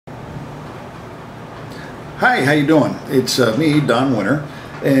Hi, how you doing? It's me, Don Winter,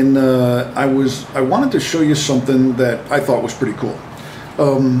 and I wanted to show you something that I thought was pretty cool.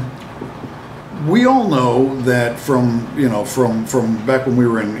 We all know that from back when we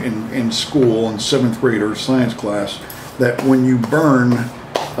were in school in 7th grade or science class, that when you burn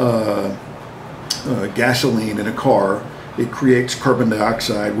gasoline in a car, it creates carbon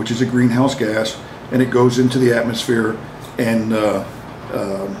dioxide, which is a greenhouse gas, and it goes into the atmosphere, and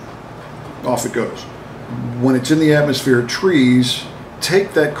off it goes. When it's in the atmosphere, trees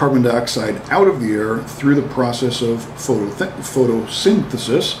take that carbon dioxide out of the air through the process of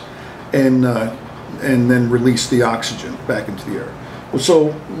photosynthesis, and then release the oxygen back into the air.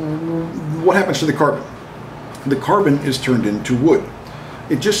 So what happens to the carbon? The carbon is turned into wood.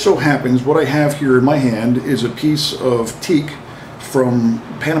 It just so happens what I have here in my hand is a piece of teak from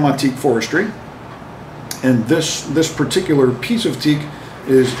Panama Teak Forestry, and this particular piece of teak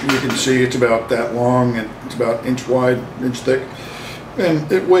is, you can see, it's about that long, and it's about inch wide, inch thick,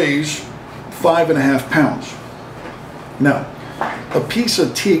 and it weighs 5.5 pounds. Now, a piece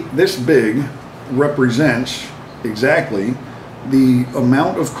of teak this big represents exactly the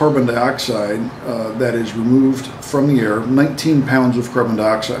amount of carbon dioxide that is removed from the air, 19 pounds of carbon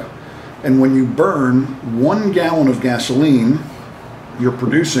dioxide. And when you burn 1 gallon of gasoline, you're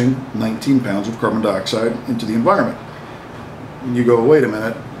producing 19 pounds of carbon dioxide into the environment. You go, wait a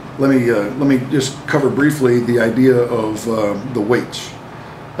minute, let me just cover briefly the idea of the weights.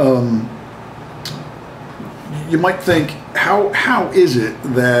 You might think, how is it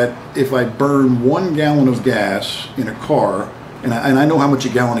that if I burn 1 gallon of gas in a car, and I know how much a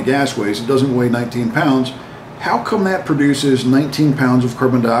gallon of gas weighs, it doesn't weigh 19 pounds, how come that produces 19 pounds of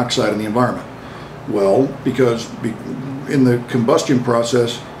carbon dioxide in the environment? Well, because in the combustion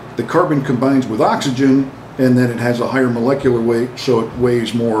process, the carbon combines with oxygen, and then it has a higher molecular weight, so it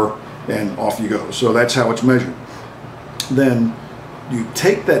weighs more, and off you go. So that's how it's measured. Then you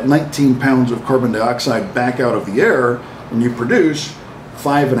take that 19 pounds of carbon dioxide back out of the air, and you produce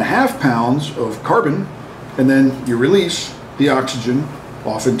 5.5 pounds of carbon, and then you release the oxygen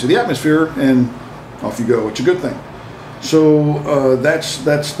off into the atmosphere, and off you go. It's a good thing. So that's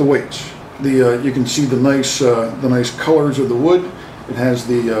the weights. You can see the nice colors of the wood. It has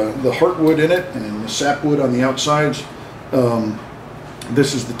the heartwood in it and the sapwood on the outsides.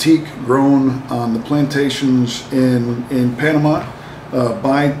 This is the teak grown on the plantations in Panama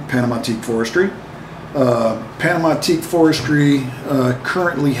by Panama Teak Forestry. Panama Teak Forestry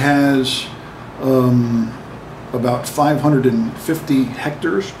currently has about 550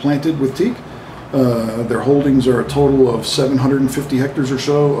 hectares planted with teak. Their holdings are a total of 750 hectares or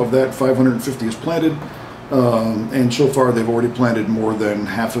so. Of that, 550 is planted. And so far they've already planted more than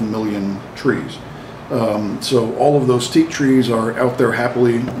 500,000 trees. So all of those teak trees are out there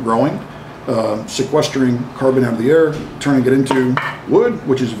happily growing, sequestering carbon out of the air, turning it into wood,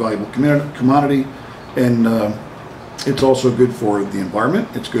 which is a valuable commodity, and it's also good for the environment,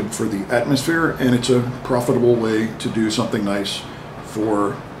 it's good for the atmosphere, and it's a profitable way to do something nice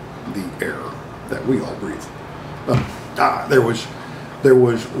for the air that we all breathe. There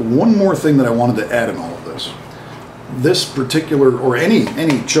was one more thing that I wanted to add in all of this. This particular, or any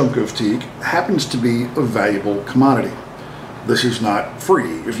chunk of teak, happens to be a valuable commodity. This is not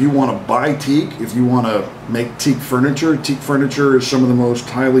free. If you want to buy teak, if you want to make teak furniture is some of the most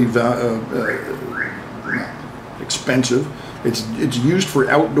highly expensive. It's used for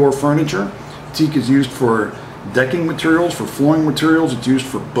outdoor furniture. Teak is used for decking materials, for flooring materials. It's used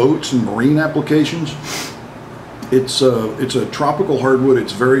for boats and marine applications. It's a tropical hardwood.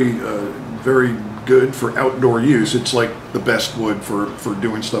 It's very good for outdoor use. It's like the best wood for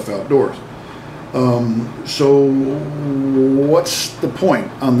doing stuff outdoors. So what's the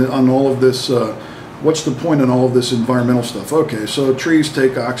point on all of this? What's the point on all of this environmental stuff? Okay, so trees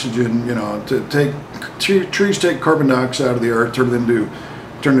take oxygen. Trees take carbon dioxide out of the air, turn it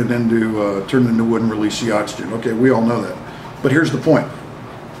into wood and release the oxygen. Okay, we all know that. But here's the point.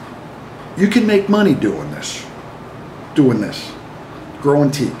 You can make money doing this,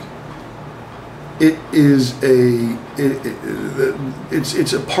 growing teak. It's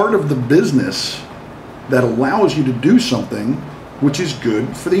a part of the business that allows you to do something which is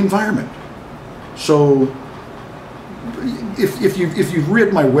good for the environment. So if you've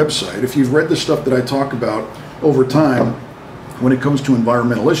read my website, if you've read the stuff that I talk about over time when it comes to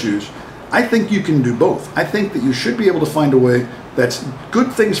environmental issues, I think you can do both. I think that you should be able to find a way that's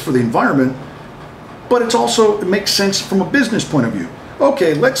good things for the environment, but it makes sense from a business point of view.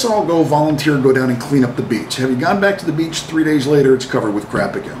 Okay, let's all go volunteer, go down and clean up the beach. Have you gone back to the beach 3 days later, it's covered with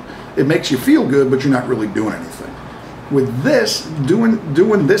crap again. It makes you feel good, but you're not really doing anything. With this,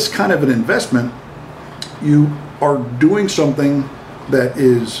 doing this kind of an investment, you are doing something that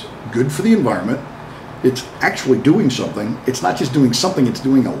is good for the environment. It's actually doing something. It's not just doing something, it's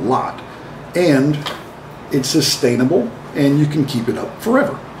doing a lot. And it's sustainable, and you can keep it up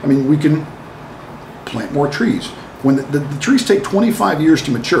forever. I mean, we can plant more trees. When the trees take 25 years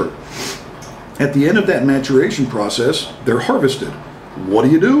to mature, at the end of that maturation process, they're harvested. What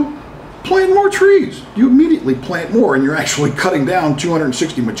do? Plant more trees. You immediately plant more, and you're actually cutting down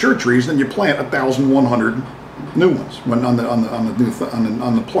 260 mature trees, then you plant 1,100 new ones when on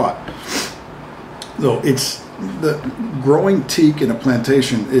the plot. So it's the growing teak in a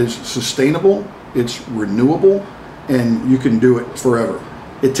plantation is sustainable, it's renewable, and you can do it forever.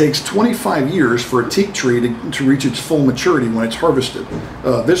 It takes 25 years for a teak tree to reach its full maturity when it's harvested.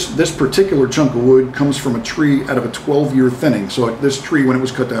 This particular chunk of wood comes from a tree out of a 12-year thinning. So this tree, when it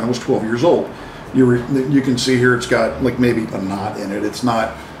was cut down, it was 12 years old. You can see here it's got like maybe a knot in it. It's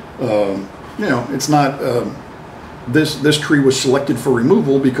not, it's not. This tree was selected for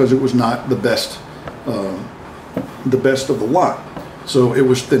removal because it was not the best of the lot. So it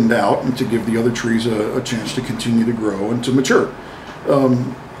was thinned out, and to give the other trees a chance to continue to grow and to mature.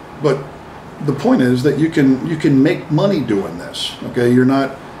 But the point is that you can make money doing this. Okay, you're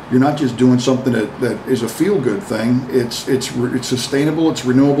not just doing something that is a feel-good thing. It's sustainable, it's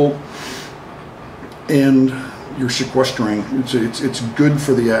renewable, and you're sequestering. It's good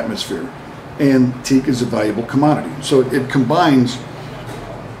for the atmosphere, and teak is a valuable commodity. So it combines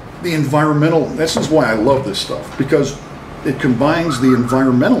the environmental. This is why I love this stuff, because it combines the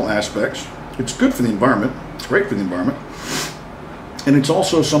environmental aspects. It's good for the environment. It's great for the environment. And it's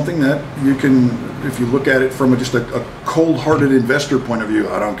also something that you can, if you look at it from just a cold-hearted investor point of view,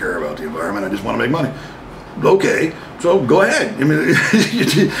 I don't care about the environment, I just want to make money. Okay, so go ahead. I mean,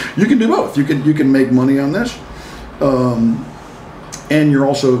 you can do both. You can make money on this, and you're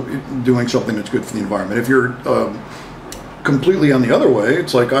also doing something that's good for the environment. If you're completely on the other way,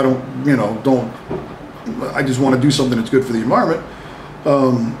 it's like I just want to do something that's good for the environment.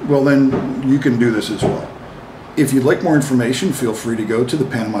 Well, then you can do this as well. If you'd like more information, feel free to go to the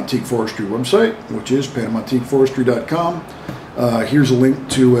Panama Teak Forestry website, which is panamateakforestry.com. Here's a link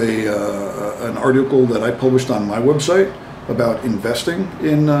to an article that I published on my website about investing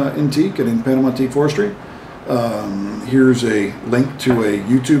in teak and in Panama Teak Forestry. Here's a link to a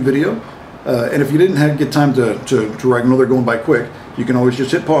YouTube video. And if you didn't get time to write, I know they're going by quick, you can always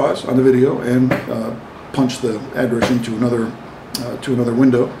just hit pause on the video and punch the address into another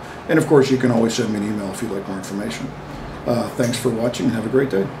window. And of course, you can always send me an email if you'd like more information. Thanks for watching, and have a great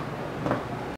day.